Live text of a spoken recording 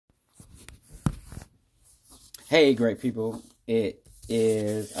Hey, great people. It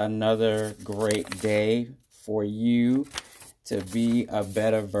is another great day for you to be a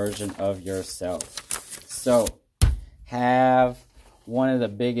better version of yourself. So, have one of the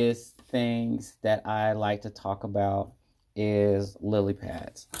biggest things that I like to talk about is lily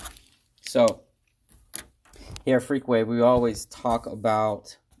pads. So, here at Freakwave, we always talk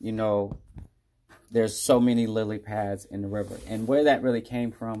about, there's so many lily pads in the river. And where that really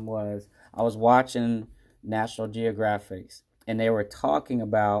came from was I was watching National Geographics, and they were talking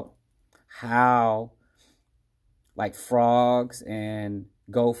about how like frogs and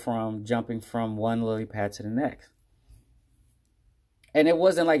go from jumping from one lily pad to the next. And it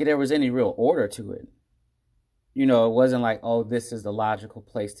wasn't like there was any real order to it. It wasn't like, oh, this is the logical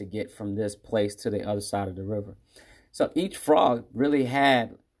place to get from this place to the other side of the river. So each frog really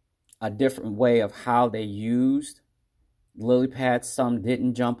had a different way of how they used lily pads. Some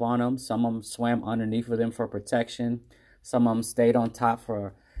didn't jump on them. Some of them swam underneath of them for protection. Some of them stayed on top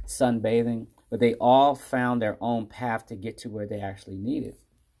for sunbathing. But they all found their own path to get to where they actually needed.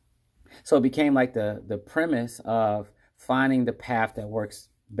 So it became like the premise of finding the path that works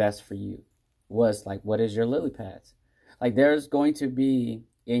best for you was like, what is your lily pads? Like there's going to be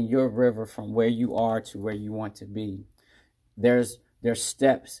in your river from where you are to where you want to be. There's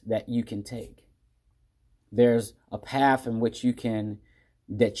steps that you can take. There's a path in which you can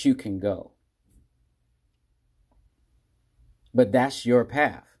go. But that's your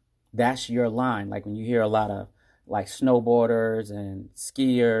path. That's your line. Like when you hear a lot of like snowboarders and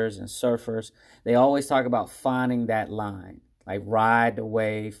skiers and surfers, they always talk about finding that line. Like ride the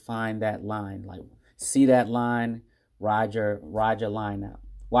wave, find that line. Like see that line, ride your line out.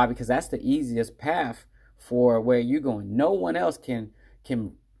 Why? Because that's the easiest path for where you're going. No one else can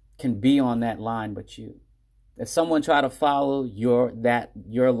be on that line but you. If someone tried to follow your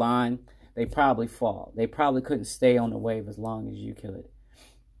line, they probably fall. They probably couldn't stay on the wave as long as you could.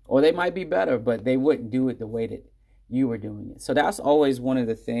 Or they might be better, but they wouldn't do it the way that you were doing it. So that's always one of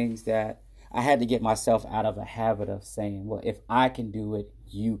the things that I had to get myself out of a habit of saying, well, if I can do it,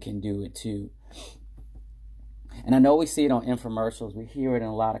 you can do it too. And I know we see it on infomercials. We hear it in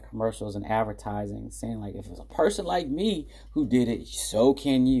a lot of commercials and advertising saying like, if it's a person like me who did it, so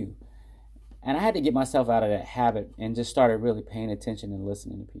can you. And I had to get myself out of that habit and just started really paying attention and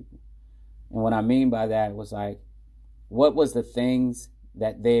listening to people. And what I mean by that was like, what was the things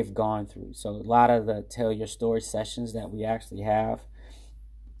that they've gone through? So a lot of the tell your story sessions that we actually have,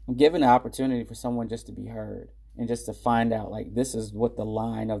 I'm giving the opportunity for someone just to be heard and just to find out like this is what the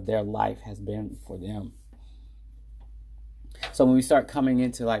line of their life has been for them. So when we start coming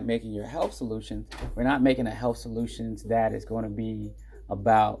into like making your health solutions, we're not making a health solutions that is going to be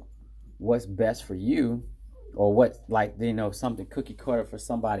about what's best for you or what like, something cookie cutter for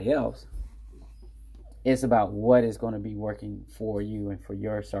somebody else. It's about what is going to be working for you and for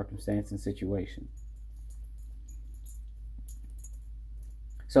your circumstance and situation.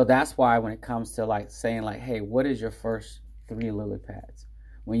 So that's why when it comes to like saying like, hey, what is your first 3 lily pads?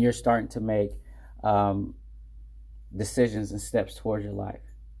 When you're starting to make decisions and steps towards your life.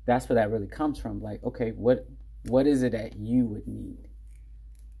 That's where that really comes from. Like, okay, what is it that you would need?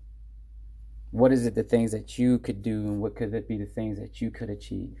 What is it the things that you could do, and what could it be the things that you could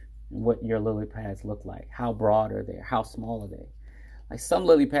achieve? And what your lily pads look like? How broad are they? How small are they? Like some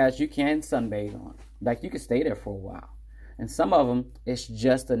lily pads you can sunbathe on. Like you can stay there for a while. And some of them, it's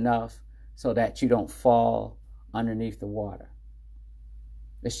just enough so that you don't fall underneath the water.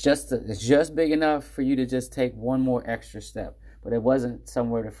 It's just big enough for you to just take one more extra step. But it wasn't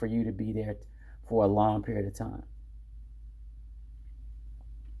somewhere for you to be there for a long period of time.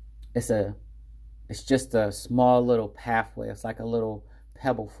 It's just a small little pathway. It's like a little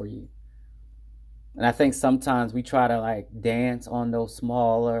pebble for you. And I think sometimes we try to like dance on those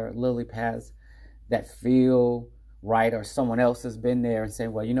smaller lily pads that feel right, or someone else has been there and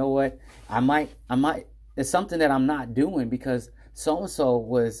saying, well, you know what? I might, it's something that I'm not doing because so-and-so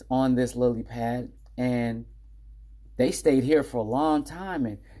was on this lily pad and they stayed here for a long time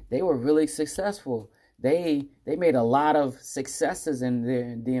and they were really successful. They made a lot of successes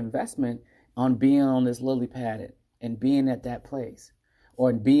in the investment on being on this lily pad and being at that place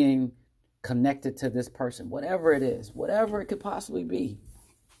or being connected to this person, whatever it is, whatever it could possibly be.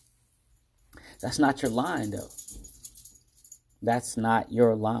 That's not your line though. That's not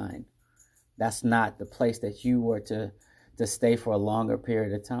your line. That's not the place that you were to stay for a longer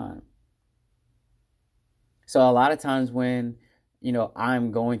period of time. So a lot of times when,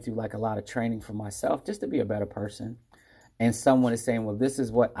 I'm going through like a lot of training for myself just to be a better person, and someone is saying, well, this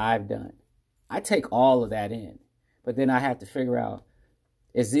is what I've done. I take all of that in, but then I have to figure out,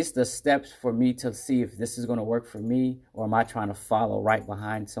 Is this the steps for me to see if this is going to work for me, or am I trying to follow right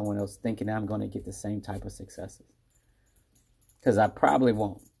behind someone else thinking I'm going to get the same type of successes? Because I probably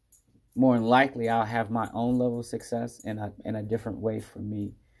won't. More than likely, I'll have my own level of success in a different way for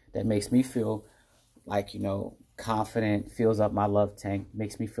me that makes me feel like, confident, fills up my love tank,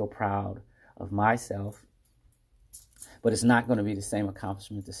 makes me feel proud of myself. But it's not going to be the same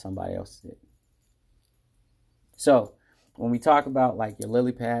accomplishment that somebody else did. So when we talk about like your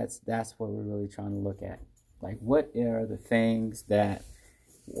lily pads, that's what we're really trying to look at. Like, what are the things that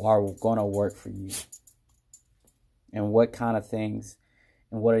are going to work for you? And what kind of things,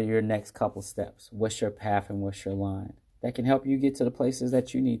 and what are your next couple steps? What's your path and what's your line that can help you get to the places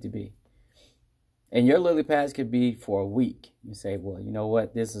that you need to be? And your lily pads could be for a week. You say, well, you know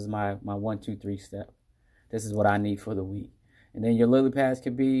what? This is my 1, 2, 3 step. This is what I need for the week. And then your lily pads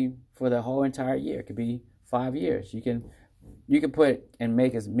could be for the whole entire year. It could be 5 years. You can put and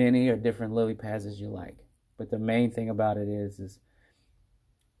make as many or different lily pads as you like. But the main thing about it is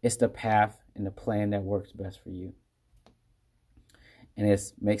it's the path and the plan that works best for you. And it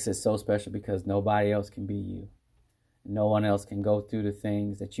makes it so special because nobody else can be you. No one else can go through the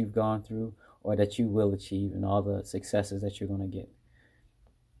things that you've gone through or that you will achieve and all the successes that you're going to get.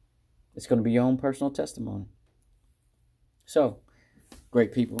 It's going to be your own personal testimony. So,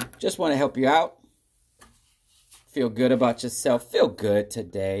 great people, just want to help you out. Feel good about yourself. Feel good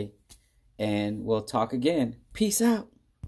today. And we'll talk again. Peace out.